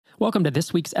Welcome to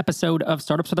this week's episode of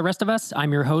Startups for the Rest of Us.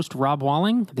 I'm your host, Rob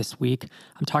Walling. This week,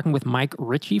 I'm talking with Mike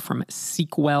Ritchie from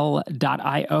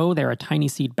Sequel.io. They're a tiny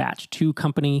seed batch 2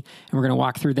 company, and we're going to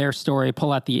walk through their story,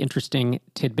 pull out the interesting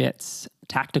tidbits,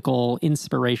 tactical,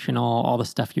 inspirational, all the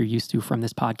stuff you're used to from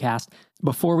this podcast.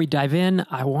 Before we dive in,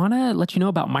 I want to let you know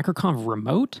about MicroConf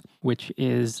Remote, which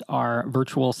is our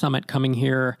virtual summit coming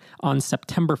here on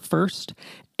September 1st.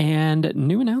 And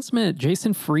new announcement,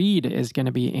 Jason Fried is going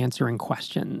to be answering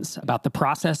questions about the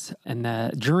process and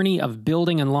the journey of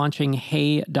building and launching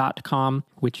Hey.com,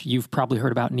 which you've probably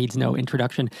heard about, needs no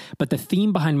introduction. But the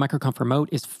theme behind MicroConf Remote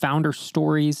is founder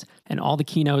stories and all the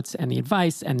keynotes and the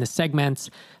advice and the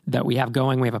segments that we have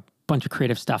going. We have a bunch of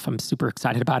creative stuff. I'm super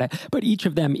excited about it. But each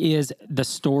of them is the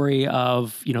story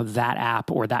of, that app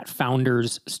or that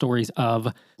founder's stories of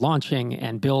launching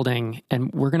and building.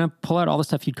 And we're going to pull out all the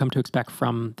stuff you'd come to expect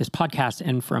from this podcast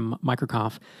and from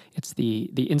MicroConf. It's the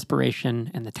inspiration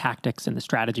and the tactics and the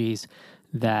strategies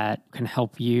that can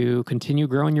help you continue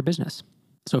growing your business.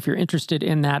 So if you're interested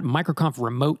in that,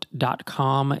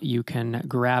 microconfremote.com, you can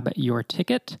grab your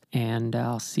ticket, and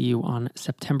I'll see you on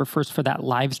September 1st for that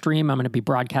live stream. I'm going to be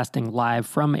broadcasting live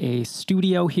from a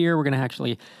studio here. We're going to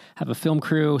actually have a film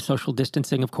crew, social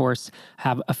distancing, of course,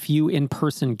 have a few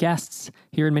in-person guests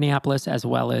here in Minneapolis, as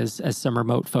well as some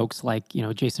remote folks like,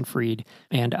 Jason Fried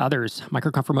and others.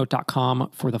 Microconfremote.com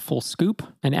for the full scoop.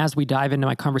 And as we dive into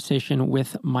my conversation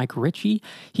with Mike Ritchie,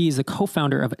 he is the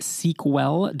co-founder of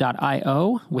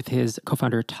Sequel.io with his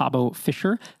co-founder Tabo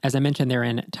Fisher. As I mentioned, they're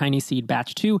in Tiny Seed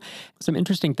Batch 2. Some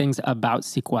interesting things about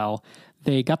Sequel.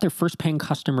 They got their first paying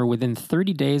customer within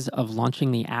 30 days of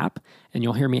launching the app, and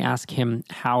you'll hear me ask him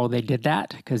how they did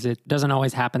that, because it doesn't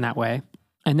always happen that way.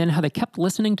 And then how they kept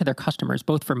listening to their customers,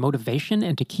 both for motivation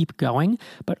and to keep going,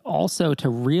 but also to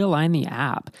realign the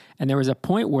app. And there was a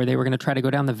point where they were going to try to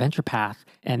go down the venture path,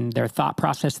 and their thought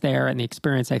process there and the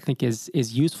experience, I think, is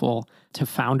useful to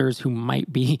founders who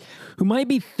might be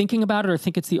thinking about it or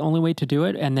think it's the only way to do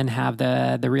it, and then have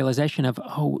the realization of,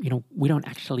 we don't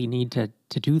actually need to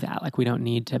do that. Like, we don't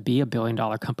need to be a $1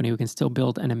 billion company. We can still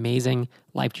build an amazing,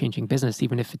 life-changing business,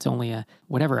 even if it's only a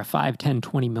 $5, $10,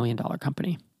 $20 million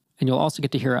company. And you'll also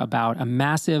get to hear about a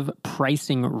massive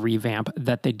pricing revamp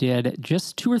that they did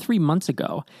just 2 or 3 months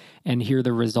ago and hear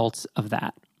the results of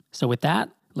that. So with that,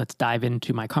 let's dive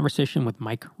into my conversation with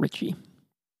Mike Ritchie.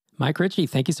 Mike Ritchie,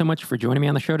 thank you so much for joining me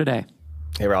on the show today.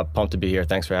 Hey, Rob. Pumped to be here.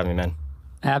 Thanks for having me, man.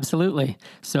 Absolutely.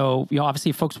 So, obviously,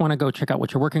 if folks want to go check out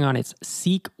what you're working on, it's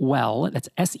Sequel. That's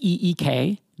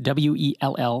SEEKWELL.io.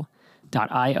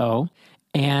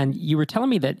 And you were telling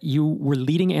me that you were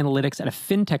leading analytics at a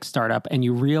fintech startup, and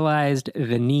you realized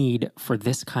the need for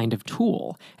this kind of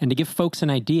tool. And to give folks an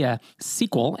idea,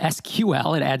 SQL,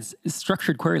 SQL, it adds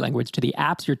structured query language to the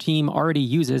apps your team already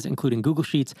uses, including Google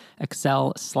Sheets,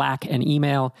 Excel, Slack, and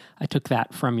email. I took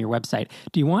that from your website.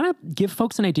 Do you want to give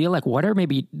folks an idea, like what are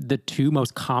maybe the 2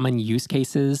 most common use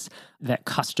cases that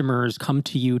customers come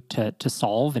to you to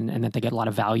solve and that they get a lot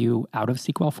of value out of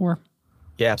SQL for?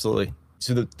 Yeah, absolutely.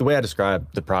 So the way I describe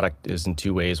the product is in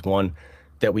 2 ways. 1,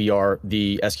 that we are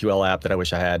the SQL app that I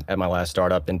wish I had at my last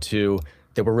startup. And 2,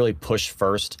 that we're really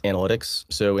push-first analytics.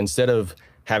 So instead of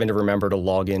having to remember to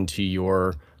log into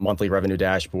your monthly revenue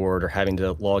dashboard or having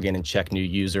to log in and check new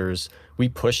users, we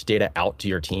push data out to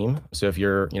your team. So if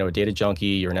you're a data junkie,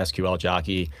 you're an SQL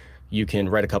jockey, you can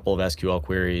write a couple of SQL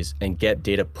queries and get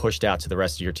data pushed out to the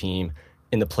rest of your team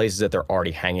in the places that they're already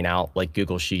hanging out, like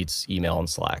Google Sheets, email, and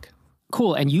Slack.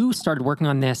 Cool. And you started working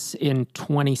on this in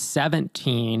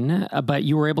 2017, but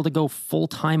you were able to go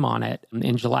full-time on it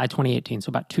in July 2018, so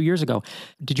about 2 years ago.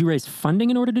 Did you raise funding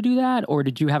in order to do that, or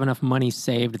did you have enough money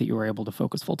saved that you were able to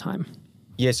focus full-time?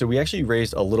 Yeah, so we actually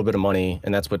raised a little bit of money,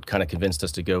 and that's what kind of convinced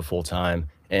us to go full-time.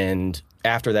 And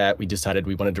after that, we decided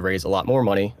we wanted to raise a lot more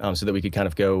money so that we could kind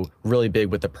of go really big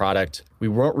with the product. We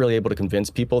weren't really able to convince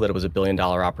people that it was a $1 billion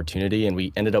opportunity, and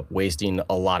we ended up wasting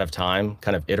a lot of time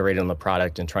kind of iterating on the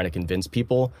product and trying to convince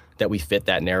people that we fit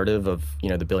that narrative of, the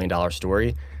 $1 billion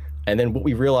story. And then what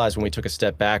we realized when we took a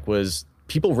step back was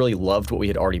people really loved what we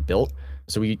had already built.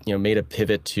 So we made a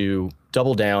pivot to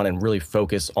double down and really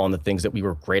focus on the things that we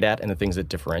were great at and the things that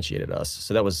differentiated us.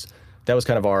 So that was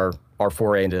kind of our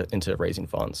foray into raising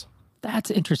funds.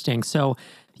 That's interesting. So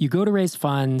you go to raise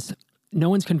funds, no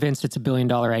one's convinced it's a $1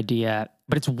 billion idea,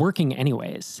 but it's working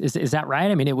anyways. Is that right?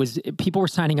 I mean, people were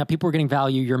signing up, people were getting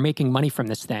value, you're making money from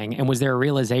this thing. And was there a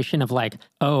realization of like,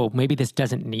 oh, maybe this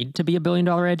doesn't need to be a $1 billion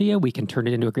idea, we can turn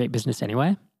it into a great business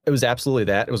anyway? It was absolutely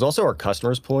that. It was also our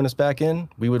customers pulling us back in.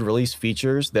 We would release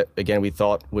features that, again, we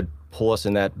thought would pull us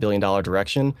in that billion-dollar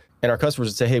direction. And our customers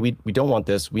would say, hey, we don't want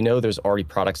this. We know there's already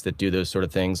products that do those sort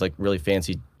of things, like really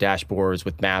fancy dashboards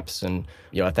with maps and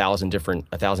 1,000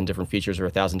 different features or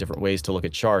 1,000 different ways to look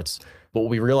at charts. But what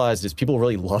we realized is people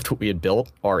really loved what we had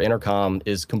built. Our intercom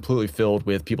is completely filled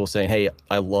with people saying, hey,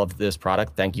 I love this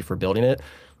product. Thank you for building it.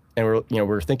 And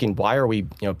we're thinking, why are we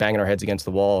banging our heads against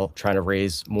the wall trying to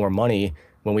raise more money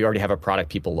when we already have a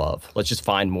product people love? Let's just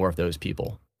find more of those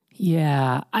people.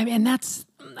 Yeah,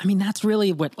 that's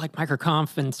really what like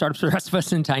MicroConf and Startups for the Rest of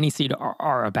Us and Tiny Seed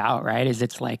are about, right? Is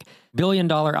it's like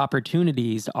billion-dollar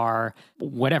opportunities are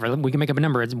whatever. We can make up a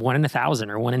number. It's 1 in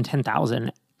 1,000 or 1 in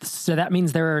 10,000. So that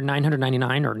means there are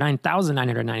 999 or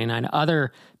 9,999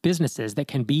 other businesses that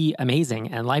can be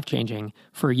amazing and life-changing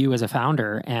for you as a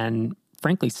founder and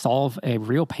frankly solve a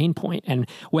real pain point. And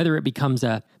whether it becomes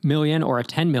a million or a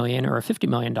 10 million or a $50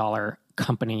 million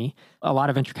company, a lot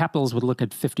of venture capitals would look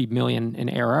at 50 million in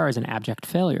ARR as an abject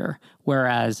failure,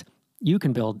 whereas you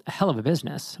can build a hell of a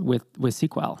business with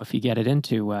SQL if you get it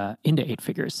into 8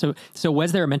 figures. So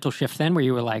was there a mental shift then where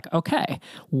you were like, okay,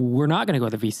 we're not going to go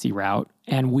the VC route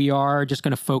and we are just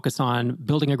going to focus on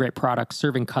building a great product,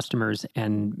 serving customers,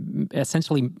 and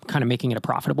essentially kind of making it a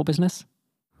profitable business?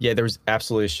 Yeah, there was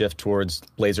absolutely a shift towards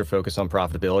laser focus on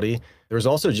profitability. There was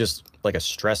also just like a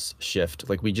stress shift.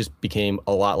 Like we just became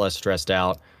a lot less stressed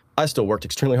out. I still worked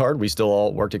extremely hard. We still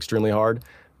all worked extremely hard,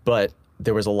 but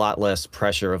there was a lot less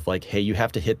pressure of like, hey, you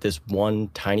have to hit this one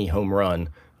tiny home run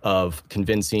of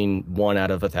convincing 1 out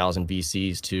of 1,000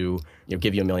 VCs to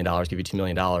give you $1 million, give you $2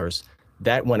 million.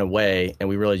 That went away, and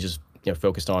we really just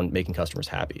focused on making customers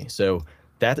happy. So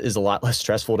that is a lot less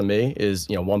stressful to me, is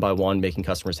one by one making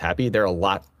customers happy. They're a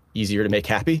lot easier to make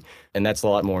happy, and that's a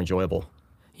lot more enjoyable.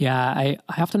 Yeah, I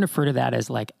often refer to that as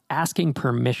like asking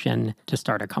permission to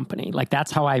start a company. Like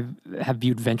that's how I have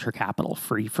viewed venture capital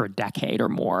for a decade or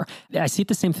more. I see it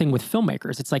the same thing with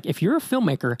filmmakers. It's like, if you're a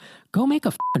filmmaker, go make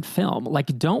a film.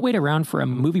 Like don't wait around for a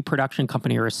movie production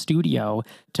company or a studio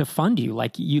to fund you.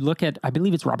 Like you look at, I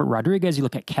believe it's Robert Rodriguez, you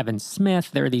look at Kevin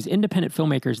Smith. There are these independent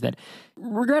filmmakers that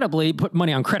regrettably put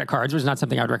money on credit cards, which is not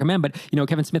something I would recommend. But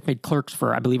Kevin Smith made Clerks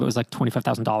for, I believe it was like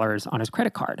 $25,000 on his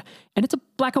credit card. And it's a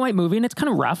black and white movie and it's kind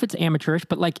of rough. It's amateurish,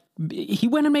 but like he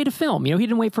went and made a film. He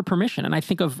didn't wait for permission. And I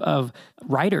think of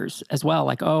writers as well.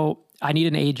 Like, oh, I need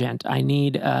an agent. I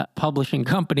need a publishing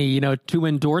company, to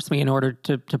endorse me in order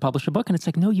to publish a book. And it's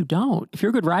like, no, you don't. If you're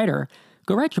a good writer,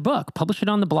 go write your book. Publish it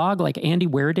on the blog like Andy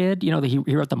Weir did. He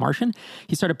wrote The Martian.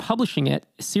 He started publishing it,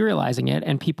 serializing it,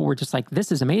 and people were just like,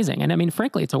 this is amazing. And I mean,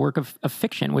 frankly, it's a work of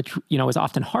fiction, which, is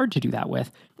often hard to do that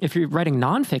with. If you're writing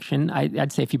nonfiction,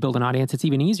 I'd say if you build an audience, it's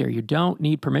even easier. You don't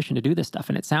need permission to do this stuff.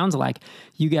 And it sounds like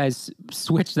you guys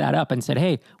switched that up and said,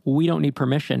 hey, we don't need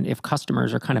permission if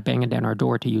customers are kind of banging down our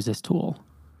door to use this tool.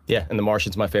 Yeah, and The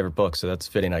Martian's my favorite book, so that's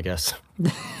fitting, I guess.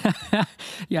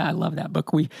 Yeah, I love that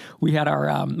book. We had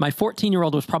our, my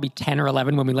 14-year-old was probably 10 or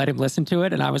 11 when we let him listen to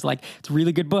it, and I was like, it's a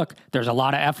really good book. There's a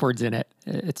lot of F words in it.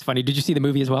 It's funny. Did you see the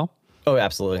movie as well? Oh,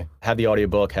 absolutely. Have the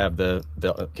audiobook, have the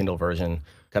Kindle version,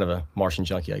 kind of a Martian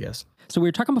junkie, I guess. So we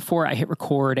were talking before I hit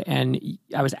record, and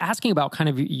I was asking about kind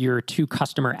of your 2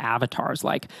 customer avatars.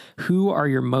 Like, who are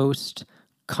your most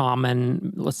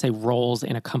common, let's say, roles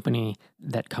in a company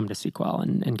that come to SQL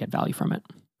and get value from it?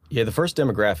 Yeah, the first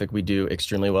demographic we do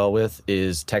extremely well with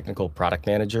is technical product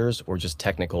managers or just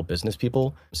technical business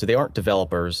people. So they aren't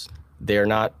developers. They're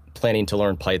not planning to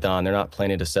learn Python. They're not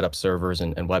planning to set up servers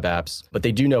and web apps, but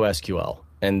they do know SQL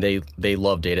and they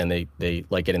love data and they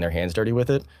like getting their hands dirty with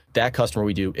it. That customer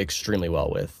we do extremely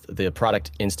well with. The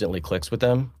product instantly clicks with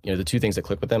them. The 2 things that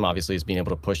click with them obviously is being able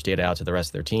to push data out to the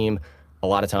rest of their team. A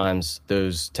lot of times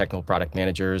those technical product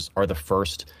managers are the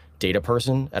first data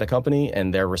person at a company,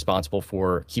 and they're responsible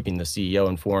for keeping the CEO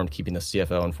informed, keeping the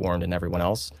CFO informed, and everyone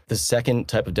else. The second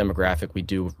type of demographic we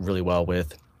do really well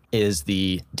with is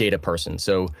the data person.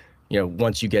 So,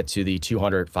 once you get to the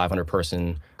 200, 500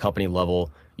 person company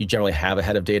level, you generally have a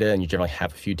head of data and you generally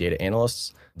have a few data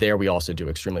analysts. There we also do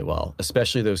extremely well,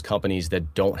 especially those companies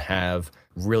that don't have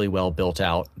really well built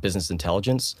out business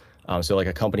intelligence. So like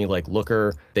a company like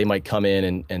Looker, they might come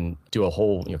in and do a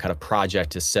whole kind of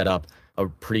project to set up a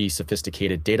pretty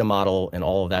sophisticated data model and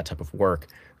all of that type of work.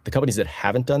 The companies that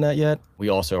haven't done that yet, we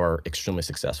also are extremely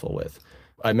successful with.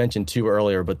 I mentioned 2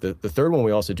 earlier, but the third one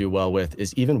we also do well with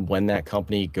is even when that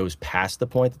company goes past the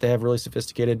point that they have really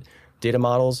sophisticated data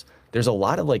models, there's a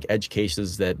lot of like edge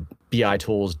cases that BI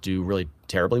tools do really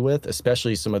terribly with,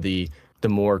 especially some of the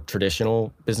more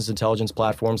traditional business intelligence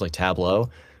platforms like Tableau.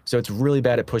 So it's really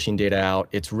bad at pushing data out.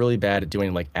 It's really bad at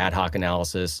doing like ad hoc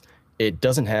analysis. it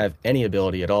doesn't have any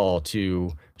ability at all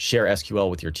to share SQL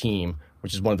with your team,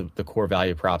 which is one of the core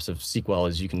value props of SQL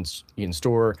is you can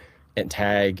store and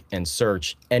tag and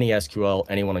search any SQL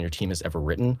anyone on your team has ever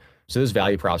written. So those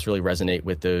value props really resonate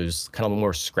with those kind of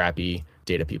more scrappy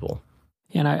data people.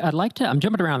 And I'd like to, I'm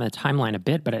jumping around the timeline a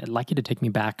bit, but I'd like you to take me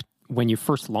back when you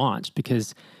first launched,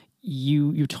 because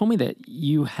you told me that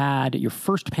you had your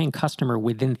first paying customer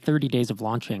within 30 days of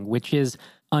launching, which is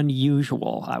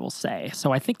unusual, I will say.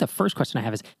 So I think the first question I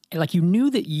have is, like, you knew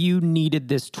that you needed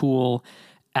this tool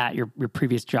at your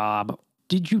previous job.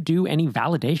 Did you do any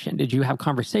validation? Did you have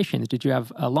conversations? Did you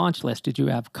have a launch list? Did you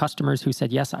have customers who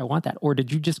said, yes, I want that? Or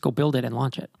did you just go build it and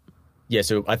launch it? Yeah,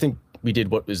 so I think we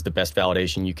did what was the best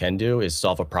validation you can do is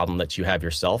solve a problem that you have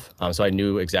yourself. So I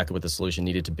knew exactly what the solution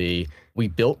needed to be. We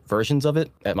built versions of it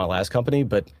at my last company,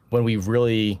 but when we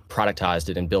really productized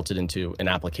it and built it into an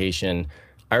application,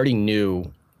 I already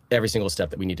knew every single step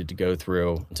that we needed to go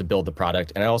through to build the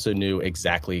product. And I also knew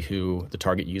exactly who the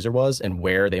target user was and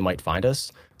where they might find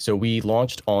us. So we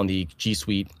launched on the G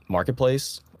Suite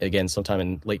marketplace, again, sometime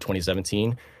in late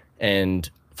 2017. And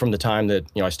from the time that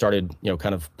I started,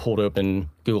 kind of pulled open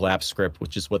Google Apps Script,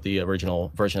 which is what the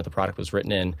original version of the product was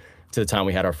written in, to the time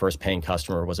we had our first paying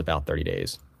customer was about 30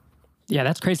 days. Yeah,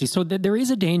 that's crazy. So there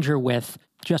is a danger with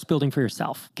just building for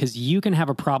yourself, because you can have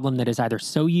a problem that is either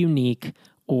so unique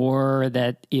or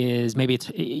that is maybe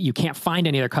you can't find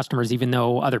any other customers even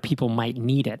though other people might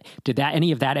need it. Did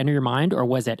any of that enter your mind, or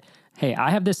was it, hey,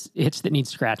 I have this itch that needs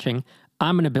scratching,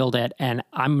 I'm going to build it, and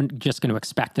I'm just going to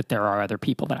expect that there are other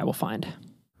people that I will find?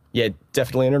 Yeah, it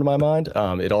definitely entered my mind.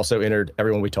 It also entered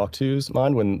everyone we talked to's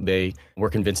mind when they were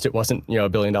convinced it wasn't, a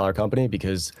 $1 billion company,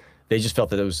 because they just felt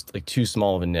that it was like too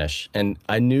small of a niche. And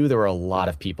I knew there were a lot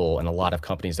of people and a lot of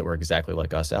companies that were exactly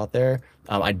like us out there.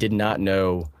 I did not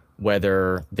know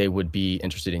whether they would be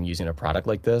interested in using a product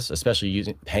like this,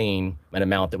 especially paying an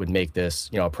amount that would make this,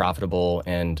 a profitable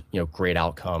and, great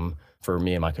outcome for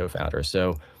me and my co-founder.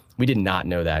 So we did not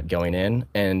know that going in.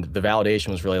 And the validation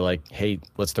was really like, hey,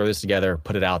 let's throw this together,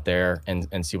 put it out there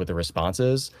and see what the response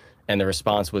is. And the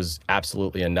response was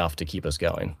absolutely enough to keep us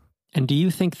going. And do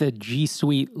you think the G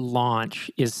Suite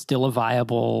launch is still a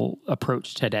viable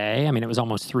approach today? I mean, it was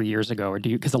almost 3 years ago, or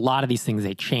because a lot of these things,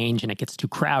 they change and it gets too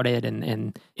crowded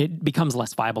and it becomes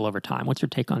less viable over time. What's your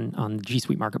take on the G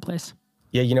Suite marketplace?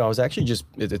 Yeah, I was actually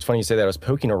it's funny you say that. I was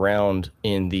poking around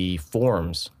in the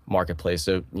Forms marketplace,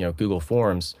 so, Google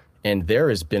Forms, and there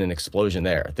has been an explosion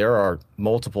there. There are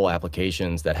multiple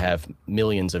applications that have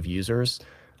millions of users.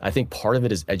 I think part of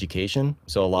it is education.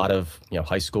 So a lot of,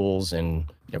 high schools and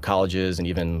colleges and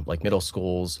even like middle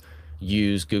schools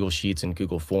use Google Sheets and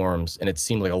Google Forms. And it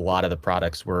seemed like a lot of the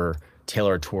products were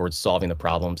tailored towards solving the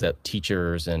problems that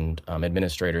teachers and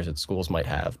administrators at schools might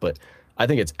have. But I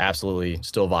think it's absolutely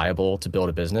still viable to build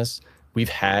a business. We've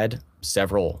had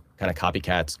several kind of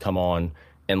copycats come on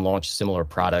and launch similar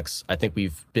products. I think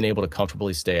we've been able to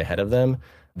comfortably stay ahead of them.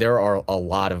 There are a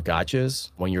lot of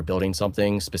gotchas when you're building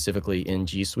something specifically in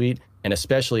G Suite, and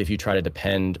especially if you try to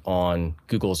depend on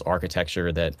Google's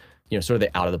architecture that, sort of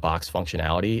the out-of-the-box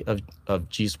functionality of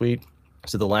G Suite.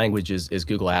 So the language is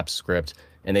Google Apps Script,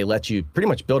 and they let you pretty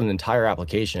much build an entire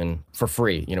application for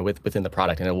free, within the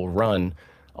product, and it will run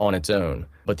on its own.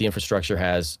 But the infrastructure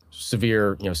has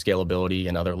severe, scalability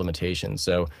and other limitations.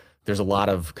 So there's a lot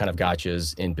of kind of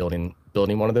gotchas in building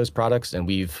one of those products. And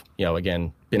we've,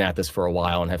 again, been at this for a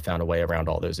while and have found a way around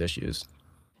all those issues.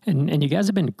 And you guys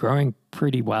have been growing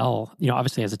pretty well.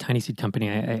 Obviously as a tiny seed company,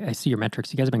 I see your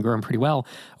metrics. You guys have been growing pretty well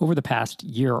over the past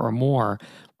year or more.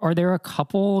 Are there a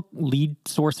couple lead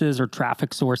sources or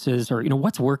traffic sources, or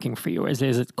what's working for you? Is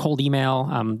it cold email?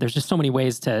 There's just so many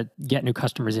ways to get new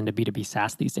customers into B2B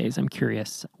SaaS these days. I'm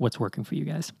curious what's working for you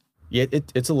guys. Yeah,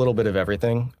 it's a little bit of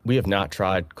everything. We have not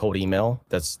tried cold email.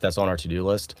 That's on our to-do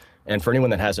list. And for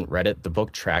anyone that hasn't read it, the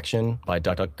book Traction by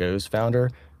DuckDuckGo's founder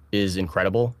is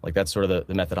incredible. Like that's sort of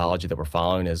the methodology that we're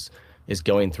following is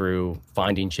going through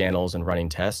finding channels and running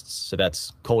tests. So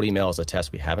that's cold email is a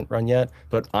test we haven't run yet.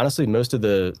 But honestly, most of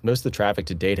the traffic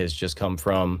to date has just come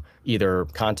from either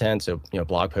content, so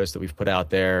blog posts that we've put out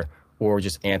there, or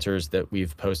just answers that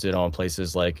we've posted on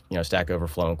places like Stack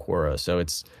Overflow and Quora. So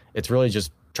it's really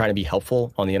just trying to be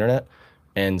helpful on the internet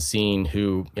and seeing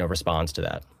who responds to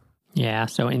that. Yeah.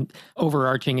 So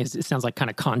overarching it sounds like kind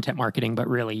of content marketing, but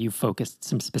really you focused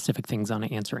some specific things on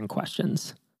answering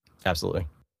questions. Absolutely.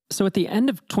 So at the end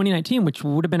of 2019, which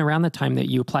would have been around the time that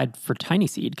you applied for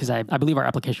TinySeed, because I believe our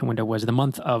application window was the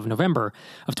month of November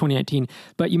of 2019,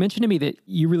 but you mentioned to me that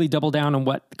you really doubled down on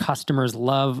what customers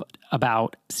love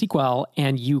about SQL,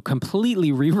 and you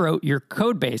completely rewrote your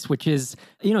code base, which is,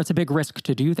 it's a big risk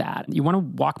to do that. You want to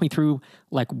walk me through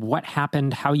like what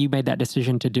happened, how you made that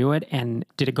decision to do it, and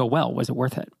did it go well? Was it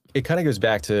worth it? It kind of goes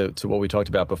back to what we talked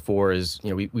about before is,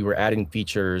 we were adding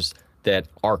features that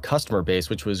our customer base,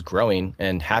 which was growing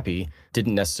and happy,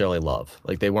 didn't necessarily love.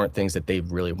 Like they weren't things that they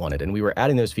really wanted. And we were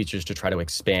adding those features to try to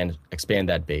expand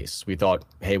that base. We thought,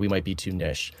 hey, we might be too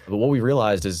niche. But what we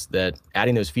realized is that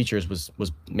adding those features was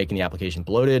making the application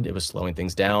bloated. It was slowing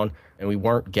things down. And we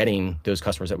weren't getting those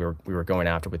customers that we were going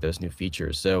after with those new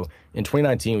features. So in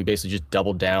 2019, we basically just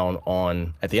doubled down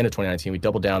on, at the end of 2019, we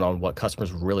doubled down on what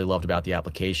customers really loved about the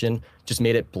application, just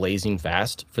made it blazing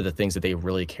fast for the things that they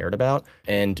really cared about,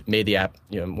 and made the app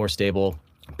more stable,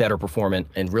 better performant,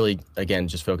 and really, again,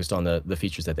 just focused on the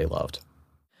features that they loved.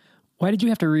 Why did you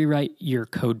have to rewrite your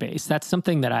code base? That's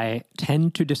something that I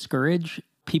tend to discourage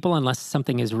people unless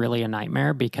something is really a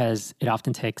nightmare, because it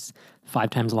often takes 5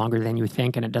 times longer than you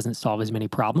think and it doesn't solve as many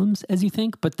problems as you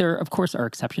think. But there, of course, are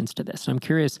exceptions to this. So I'm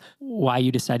curious why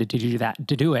you decided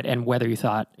to do it, and whether you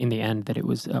thought in the end that it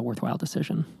was a worthwhile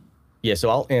decision. Yeah, so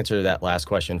I'll answer that last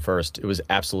question first. It was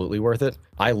absolutely worth it.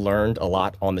 I learned a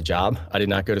lot on the job. I did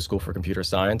not go to school for computer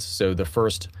science. So the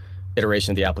first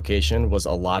iteration of the application was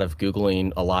a lot of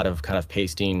Googling, a lot of kind of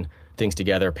pasting things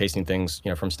together, pasting things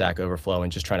from Stack Overflow,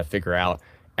 and just trying to figure out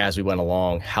as we went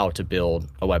along how to build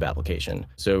a web application.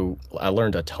 So I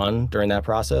learned a ton during that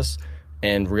process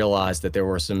and realized that there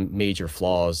were some major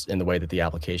flaws in the way that the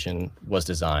application was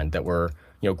designed that were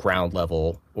ground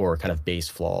level or kind of base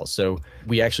flaws. So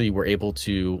we actually were able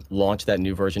to launch that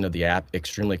new version of the app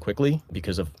extremely quickly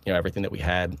because of everything that we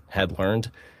had learned.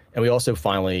 And we also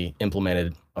finally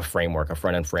implemented a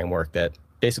front-end framework that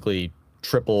basically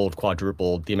tripled,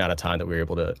 quadrupled the amount of time that we were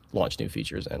able to launch new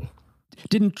features in.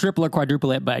 Didn't triple or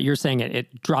quadruple it, but you're saying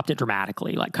it dropped it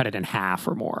dramatically, like cut it in half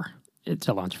or more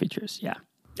to launch features. Yeah.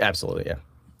 Absolutely, yeah.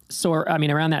 So,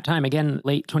 around that time, again,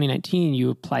 late 2019, you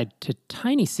applied to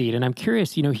TinySeed. And I'm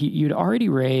curious, you'd already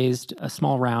raised a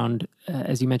small round,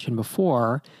 as you mentioned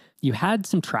before. You had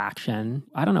some traction.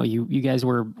 I don't know, you guys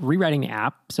were rewriting the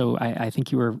app. So I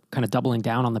think you were kind of doubling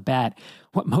down on the bet.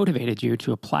 What motivated you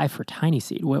to apply for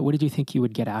TinySeed? What did you think you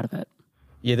would get out of it?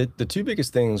 Yeah, the two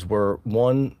biggest things were,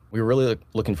 one, we were really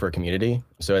looking for a community.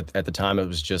 So at the time, it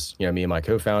was just me and my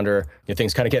co-founder.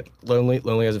 Things kind of get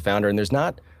lonely as a founder, and there's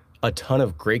not a ton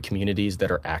of great communities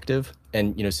that are active.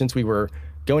 And since we were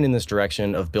going in this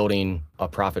direction of building a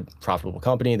profitable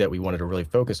company that we wanted to really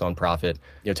focus on profit,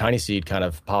 TinySeed kind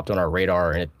of popped on our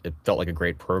radar, and it felt like a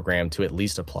great program to at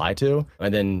least apply to.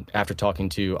 And then after talking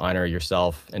to Einar,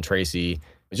 yourself, and Tracy,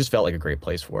 it just felt like a great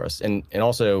place for us. And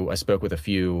also, I spoke with a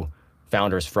few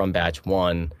founders from Batch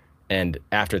 1, and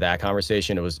after that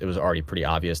conversation, it was already pretty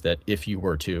obvious that if you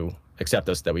were to accept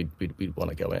us, that we'd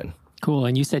want to go in. Cool.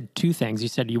 And you said 2 things. You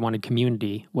said you wanted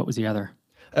community. What was the other?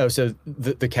 Oh, so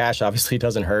the cash obviously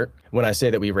doesn't hurt. When I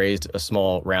say that we raised a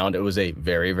small round, it was a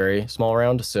very, very small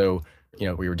round. So,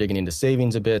 we were digging into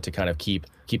savings a bit to kind of keep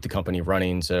the company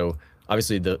running. So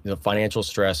obviously the financial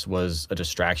stress was a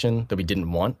distraction that we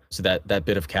didn't want. So that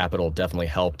bit of capital definitely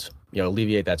helped,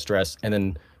 alleviate that stress. And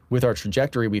then with our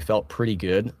trajectory, we felt pretty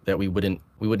good that we wouldn't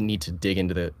need to dig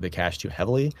into the cash too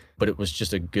heavily, but it was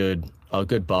just a good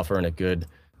buffer and a good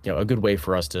way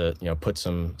for us to, put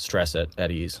some stress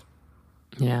at ease.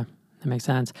 Yeah, that makes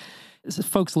sense.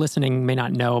 Folks listening may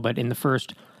not know, but in the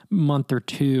first month or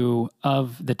 2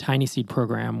 of the TinySeed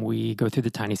program, we go through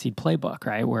the TinySeed playbook,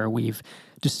 right? Where we've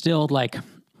distilled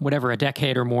a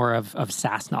decade or more of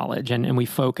SaaS knowledge. And we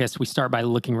start by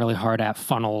looking really hard at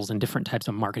funnels and different types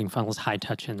of marketing funnels, high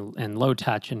touch and low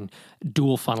touch, and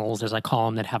dual funnels, as I call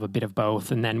them, that have a bit of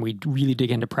both. And then we really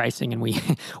dig into pricing, and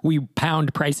we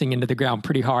pound pricing into the ground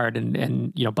pretty hard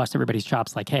and bust everybody's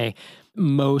chops like, hey,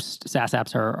 most SaaS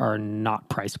apps are not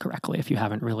priced correctly if you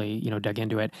haven't really, dug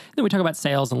into it. Then we talk about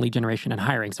sales and lead generation and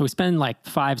hiring. So we spend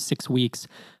 5-6 weeks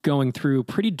going through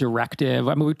pretty directive.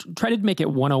 We try to make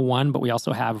it 101, but we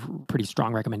also have pretty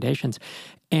strong recommendations.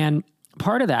 And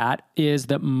part of that is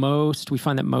that we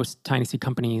find that most TinySeed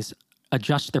companies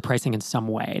adjust their pricing in some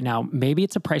way. Now, maybe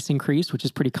it's a price increase, which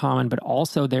is pretty common, but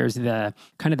also there's the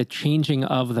kind of the changing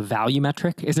of the value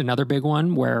metric is another big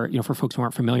one where, for folks who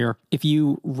aren't familiar, if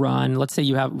you let's say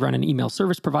you run an email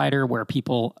service provider where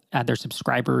people add their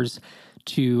subscribers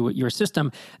to your system,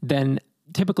 then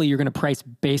typically you're going to price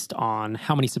based on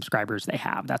how many subscribers they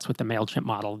have. That's what the MailChimp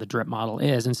model, the drip model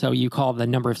is. And so you call the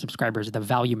number of subscribers the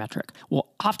value metric. Well,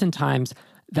 oftentimes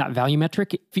that value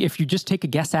metric, if you just take a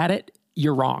guess at it,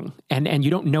 you're wrong. And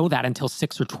you don't know that until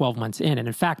 6 or 12 months in. And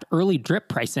in fact, early drip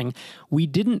pricing, we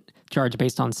didn't charge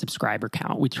based on subscriber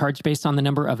count. We charged based on the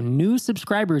number of new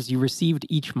subscribers you received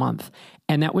each month.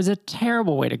 And that was a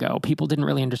terrible way to go. People didn't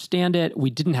really understand it. We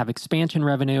didn't have expansion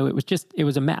revenue. It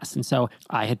was a mess. And so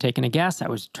I had taken a guess. I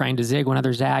was trying to zig when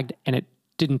others zagged, and it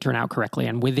didn't turn out correctly.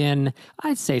 And within,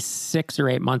 I'd say 6 or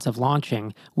 8 months of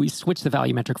launching, we switched the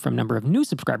value metric from number of new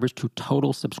subscribers to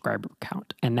total subscriber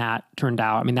count. And that turned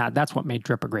out, that's what made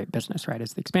Drip a great business, right?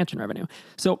 Is the expansion revenue.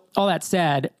 So all that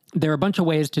said, there are a bunch of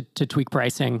ways to tweak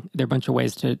pricing. There are a bunch of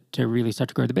ways to really start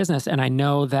to grow the business. And I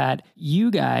know that you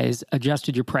guys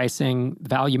adjusted your pricing,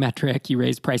 value metric, you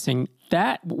raised pricing.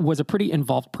 That was a pretty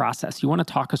involved process. You want to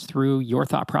talk us through your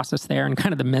thought process there and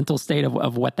kind of the mental state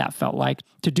of what that felt like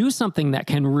to do something that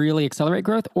can really accelerate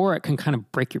growth, or it can kind of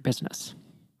break your business?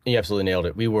 You absolutely nailed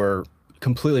it. We were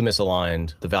completely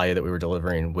misaligned, the value that we were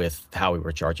delivering with how we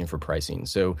were charging for pricing.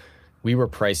 So we were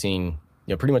pricing,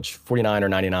 pretty much $49 or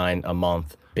 $99 a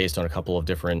month based on a couple of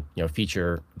different,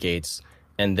 feature gates,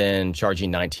 and then charging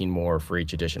 19 more for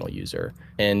each additional user.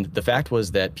 And the fact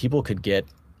was that people could get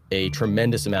a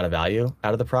tremendous amount of value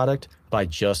out of the product by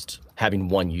just having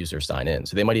one user sign in.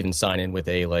 So they might even sign in with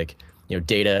a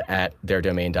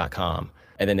data@theirdomain.com,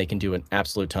 and then they can do an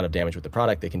absolute ton of damage with the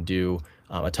product. They can do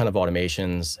a ton of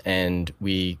automations, and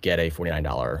we get a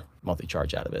 $49 monthly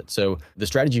charge out of it. So the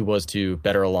strategy was to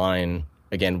better align,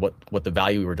 again, what the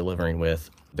value we were delivering with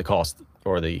the cost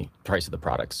or the price of the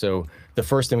product. So the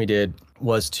first thing we did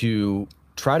was to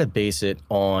try to base it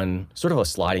on sort of a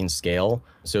sliding scale.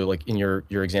 So like in your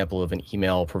example of an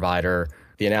email provider,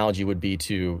 the analogy would be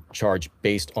to charge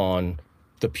based on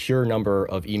the pure number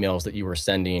of emails that you were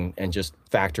sending and just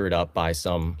factor it up by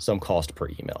some cost per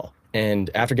email.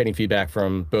 And after getting feedback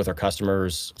from both our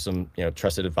customers, some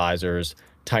trusted advisors,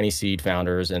 Tiny Seed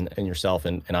founders, and yourself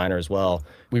and Einar as well,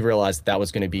 we realized that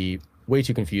was going to be way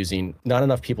too confusing. Not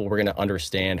enough people were going to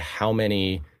understand how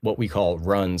many, what we call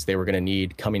runs, they were going to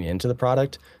need coming into the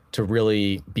product to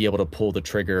really be able to pull the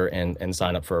trigger and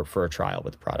sign up for a trial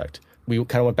with the product. We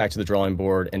kind of went back to the drawing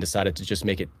board and decided to just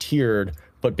make it tiered,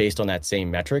 but based on that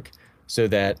same metric, so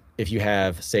that if you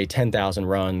have, say, 10,000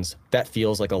 runs, that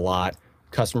feels like a lot.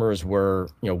 Customers were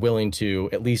willing to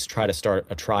at least try to start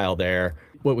a trial there.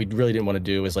 What we really didn't want to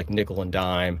do is like nickel and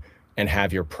dime and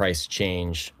have your price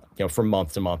change from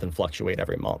month to month and fluctuate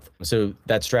every month. So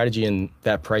that strategy and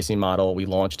that pricing model we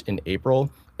launched in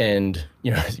April. And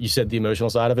you said the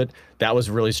emotional side of it, that was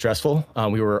really stressful.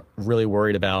 We were really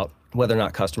worried about whether or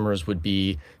not customers would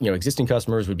be, existing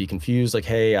customers would be confused, like,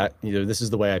 hey, this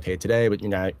is the way I pay it today, but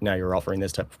now you're offering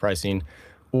this type of pricing,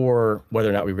 or whether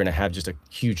or not we were going to have just a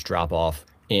huge drop off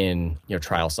in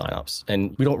trial signups.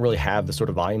 And we don't really have the sort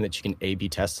of volume that you can A/B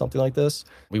test something like this.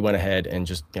 We went ahead and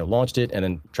just launched it and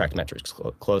then tracked metrics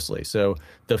closely. So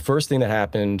the first thing that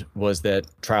happened was that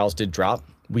trials did drop.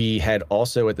 We had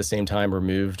also at the same time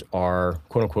removed our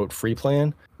quote unquote free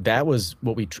plan. That was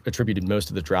what we attributed most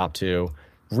of the drop to.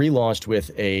 Relaunched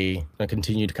with a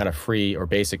continued kind of free or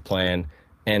basic plan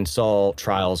and saw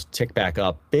trials tick back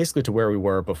up basically to where we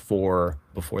were before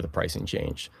the pricing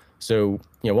change. So,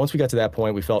 once we got to that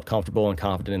point, we felt comfortable and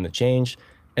confident in the change.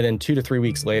 And then 2 to 3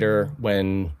 weeks later,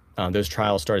 when those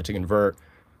trials started to convert,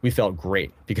 we felt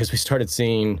great because we started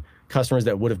seeing customers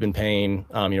that would have been paying,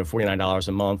 $49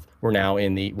 a month were now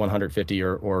in the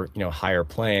 $150 or higher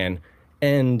plan,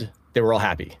 and they were all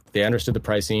happy. They understood the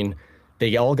pricing.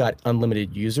 They all got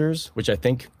unlimited users, which I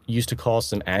think used to cause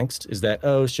some angst. Is that,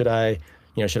 should I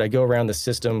go around the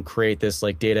system, create this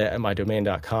like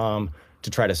data@mydomain.com to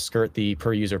try to skirt the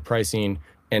per user pricing?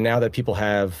 And now that people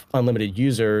have unlimited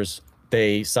users,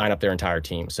 they sign up their entire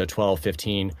team. So 12,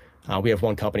 15. We have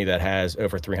one company that has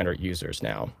over 300 users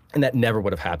now. And that never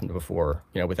would have happened before,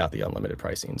 without the unlimited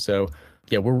pricing. So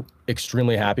yeah, we're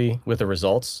extremely happy with the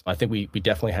results. I think we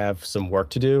definitely have some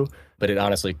work to do, but it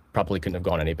honestly probably couldn't have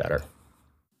gone any better.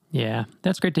 Yeah,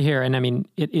 that's great to hear. And I mean,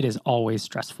 it is always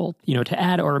stressful, to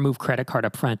add or remove credit card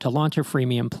up front, to launch a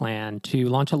freemium plan, to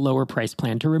launch a lower price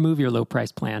plan, to remove your low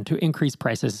price plan, to increase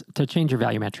prices, to change your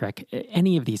value metric,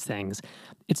 any of these things.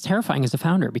 It's terrifying as a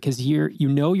founder because you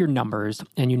know your numbers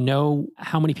and you know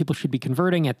how many people should be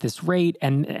converting at this rate,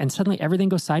 and suddenly everything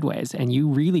goes sideways and you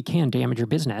really can damage your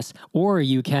business, or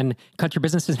you can cut your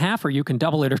business in half, or you can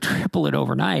double it or triple it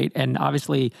overnight. And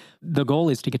obviously the goal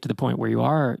is to get to the point where you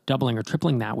are doubling or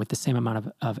tripling that with the same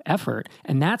amount of effort.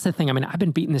 And that's the thing. I mean, I've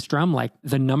been beating this drum like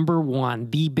the number one,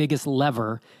 the biggest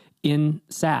lever in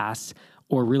SaaS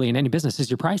or really in any business is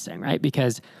your pricing, right?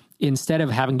 Because instead of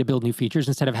having to build new features,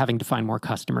 instead of having to find more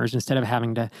customers, instead of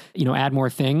having to, add more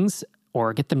things,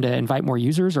 or get them to invite more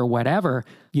users or whatever,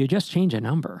 you just change a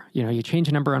number. You change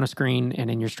a number on a screen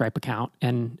and in your Stripe account.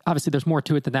 And obviously there's more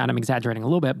to it than that. I'm exaggerating a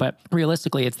little bit, but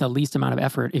realistically, it's the least amount of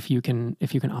effort if you can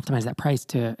optimize that price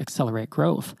to accelerate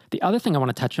growth. The other thing I want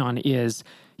to touch on is,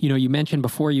 you mentioned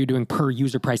before you doing per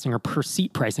user pricing or per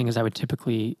seat pricing, as I would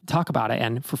typically talk about it.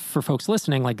 And for folks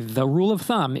listening, like the rule of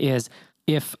thumb is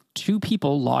if two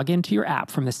people log into your app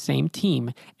from the same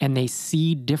team and they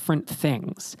see different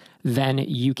things, then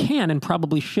you can and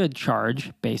probably should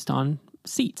charge based on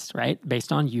seats, right?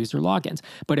 Based on user logins.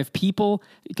 But if people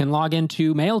can log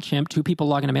into MailChimp, two people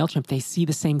log into MailChimp, they see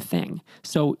the same thing.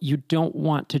 So you don't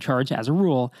want to charge as a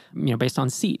rule, based on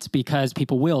seats, because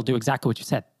people will do exactly what you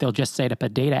said. They'll just set up a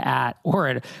data at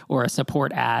or a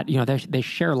support at, they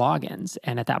share logins.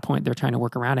 And at that point, they're trying to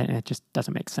work around it and it just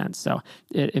doesn't make sense. So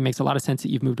it makes a lot of sense that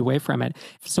you've moved away from it.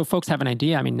 So folks have an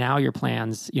idea. Now your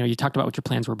plans, you talked about what your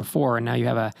plans were before, and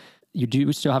now you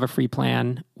do still have a free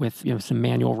plan with some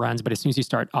manual runs, but as soon as you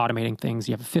start automating things,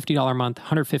 you have a $50 a month,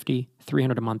 $150,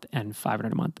 $300 a month, and $500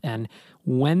 a month. And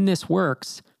when this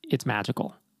works, it's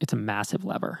magical. It's a massive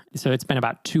lever. So it's been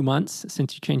about 2 months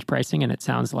since you changed pricing, and it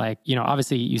sounds like,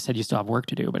 obviously you said you still have work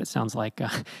to do, but it sounds like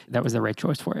that was the right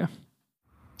choice for you.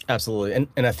 Absolutely.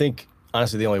 And I think,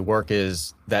 honestly, the only work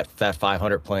is that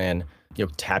 500 plan,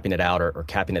 tapping it out or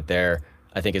capping it there,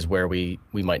 I think is where we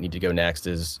might need to go next.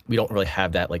 Is we don't really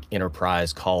have that like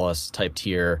enterprise call us type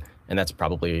tier, and that's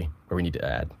probably where we need to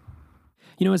add.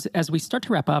 As we start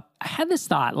to wrap up, I had this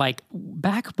thought, like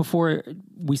back before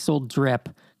we sold Drip,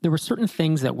 there were certain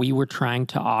things that we were trying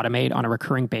to automate on a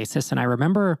recurring basis. And I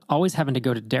remember always having to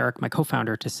go to Derek, my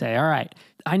co-founder, to say, all right,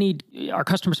 I need our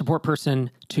customer support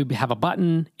person to have a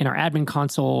button in our admin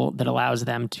console that allows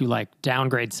them to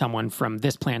downgrade someone from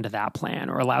this plan to that plan,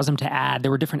 or allows them to add, there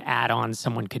were different add-ons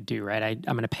someone could do, right? I'm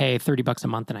going to pay $30 a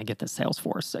month and I get the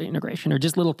Salesforce integration, or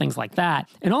just little things like that.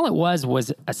 And all it was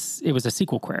a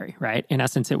SQL query, right? In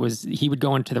essence, he would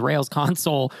go into the Rails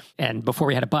console, and before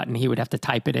we had a button, he would have to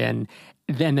type it in.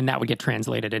 Then that would get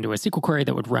translated into a SQL query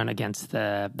that would run against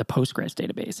the Postgres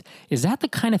database. Is that the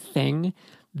kind of thing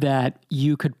that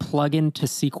you could plug into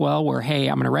SQL where, hey,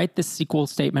 I'm going to write this SQL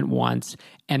statement once,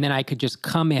 and then I could just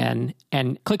come in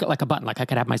and click it like a button. Like I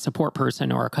could have my support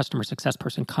person or a customer success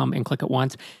person come and click it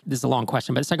once. This is a long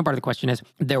question, but the second part of the question is,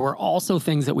 there were also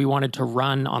things that we wanted to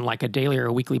run on like a daily or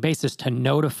a weekly basis to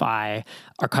notify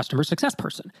our customer success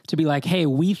person to be like, hey,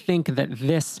 we think that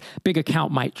this big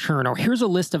account might churn, or here's a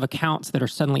list of accounts that are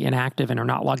suddenly inactive and are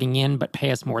not logging in, but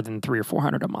pay us more than $300 or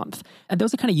 $400 a month. And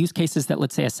those are kind of use cases that,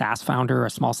 let's say, a SaaS founder or a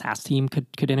small SaaS team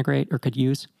could integrate or could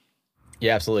use.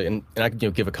 Yeah, absolutely. And I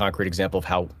can give a concrete example of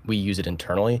how we use it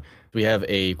internally. We have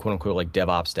a quote unquote like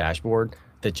DevOps dashboard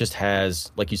that just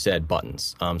has, like you said,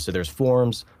 buttons. So there's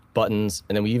forms, buttons,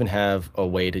 and then we even have a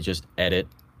way to just edit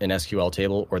an SQL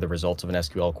table or the results of an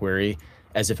SQL query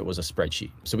as if it was a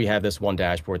spreadsheet. So we have this one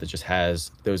dashboard that just has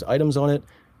those items on it.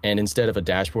 And instead of a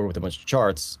dashboard with a bunch of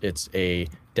charts, it's a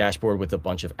dashboard with a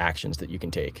bunch of actions that you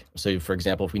can take. So for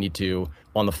example, if we need to,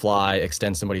 on the fly,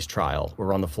 extend somebody's trial,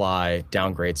 or on the fly,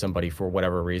 downgrade somebody for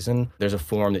whatever reason, there's a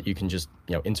form that you can just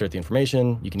insert the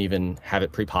information. You can even have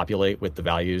it pre-populate with the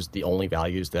values, the only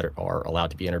values that are allowed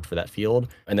to be entered for that field,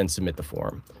 and then submit the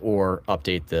form or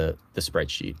update the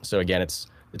spreadsheet. So again, it's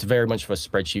very much of a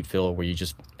spreadsheet fill where you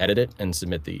just edit it and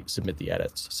submit the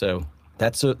edits. So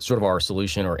that's sort of our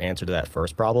solution or answer to that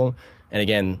first problem. And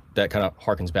again, that kind of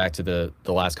harkens back to the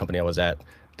last company I was at.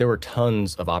 There were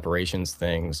tons of operations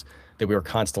things that we were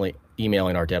constantly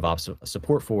emailing our DevOps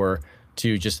support for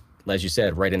to just, as you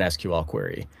said, write an SQL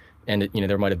query. And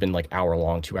there might have been like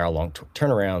hour-long, 2-hour-long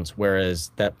turnarounds, whereas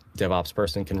that DevOps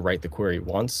person can write the query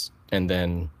once and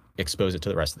then expose it to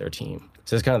the rest of their team.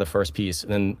 So that's kind of the first piece.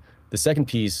 And then the second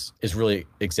piece is really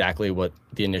exactly what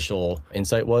the initial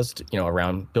insight was,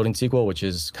 around building SQL, which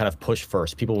is kind of push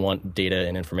first. People want data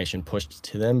and information pushed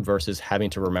to them versus having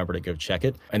to remember to go check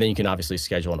it. And then you can obviously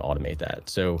schedule and automate that.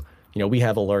 So, we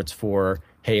have alerts for,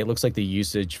 hey, it looks like the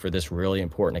usage for this really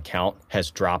important account has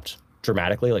dropped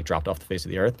dramatically, like dropped off the face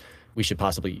of the earth. We should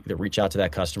possibly either reach out to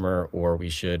that customer, or we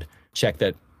should check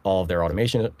that all of their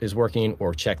automation is working,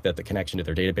 or check that the connection to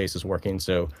their database is working.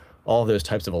 So all of those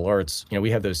types of alerts,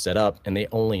 we have those set up, and they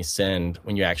only send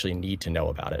when you actually need to know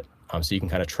about it. So you can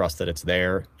kind of trust that it's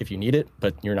there if you need it,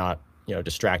 but you're not,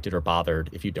 distracted or bothered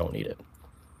if you don't need it.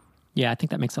 Yeah, I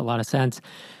think that makes a lot of sense.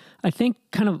 I think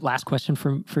kind of last question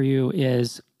for you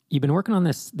is, you've been working on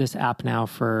this app now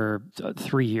for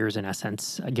 3 years in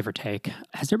essence, give or take.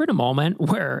 Has there been a moment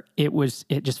where it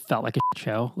just felt like a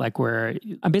show, like where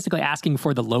I'm basically asking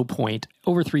for the low point?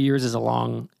 Over 3 years is a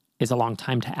long is a long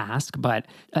time to ask, but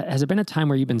has it been a time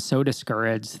where you've been so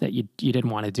discouraged that you didn't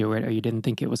want to do it, or you didn't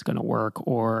think it was going to work,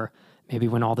 or maybe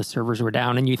when all the servers were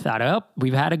down and you thought, oh,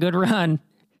 we've had a good run?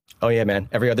 Oh yeah, man.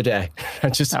 Every other day.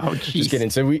 just kidding.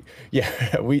 So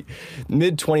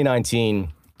mid 2019,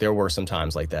 there were some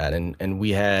times like that. And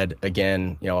we had,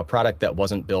 again, a product that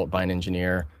wasn't built by an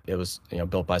engineer. It was,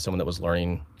 built by someone that was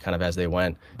learning kind of as they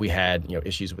went. We had,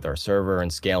 issues with our server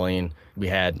and scaling. We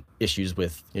had issues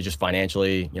with just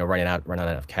financially, running out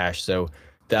of cash. So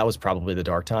that was probably the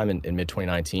dark time in mid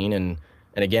 2019. And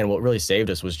again, what really saved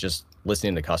us was just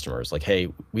listening to customers. Like, hey,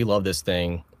 we love this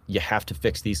thing. You have to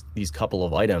fix these couple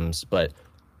of items, but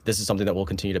this is something that we'll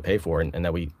continue to pay for and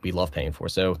that we love paying for.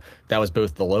 So that was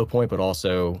both the low point, but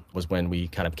also was when we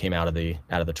kind of came out of the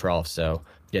trough. So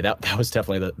yeah, that was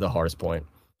definitely the hardest point.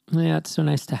 Yeah, it's so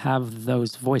nice to have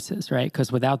those voices, right?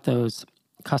 Because without those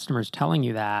customers telling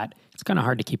you that, it's kind of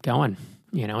hard to keep going.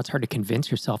 It's hard to convince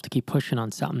yourself to keep pushing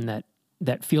on something that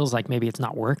feels like maybe it's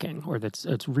not working, or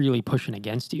it's really pushing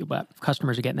against you. But if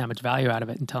customers are getting that much value out of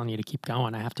it and telling you to keep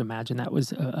going, I have to imagine that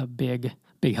was a big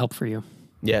help for you.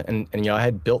 Yeah, and I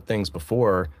had built things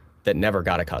before that never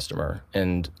got a customer,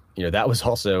 and that was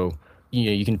also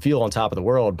you can feel on top of the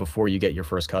world before you get your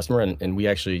first customer. And we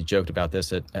actually joked about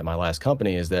this at my last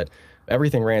company, is that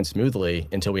everything ran smoothly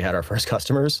until we had our first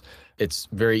customers. It's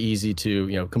very easy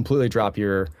to completely drop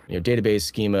your database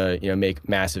schema, make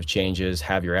massive changes,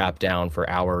 have your app down for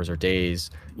hours or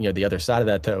days. The other side of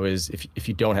that, though, is if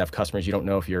you don't have customers, you don't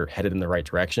know if you're headed in the right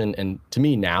direction. And to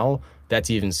me now, that's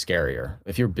even scarier.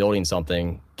 If you're building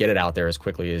something, get it out there as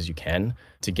quickly as you can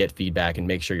to get feedback and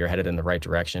make sure you're headed in the right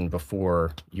direction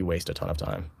before you waste a ton of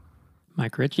time.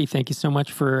 Mike Ritchie, thank you so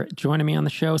much for joining me on the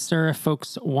show, sir. If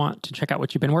folks want to check out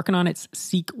what you've been working on, it's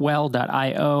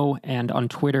seekwell.io, and on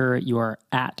Twitter, you are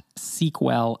at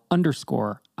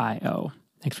seekwell_io.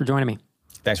 Thanks for joining me.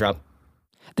 Thanks, Rob.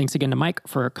 Thanks again to Mike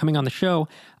for coming on the show.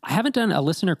 I haven't done a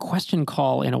listener question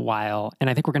call in a while, and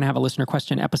I think we're going to have a listener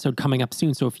question episode coming up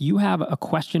soon. So if you have a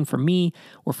question for me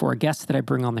or for a guest that I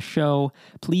bring on the show,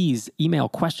 please email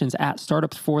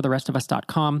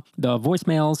questions@startupsfortherestofus.com. The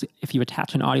voicemails, if you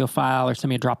attach an audio file or send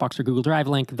me a Dropbox or Google Drive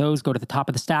link, those go to the top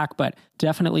of the stack, but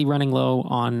definitely running low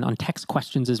on text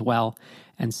questions as well.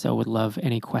 And so would love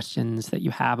any questions that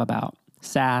you have about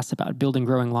SaaS, about building,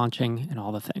 growing, launching, and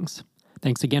all the things.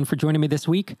 Thanks again for joining me this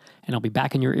week, and I'll be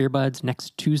back in your earbuds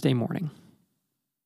next Tuesday morning.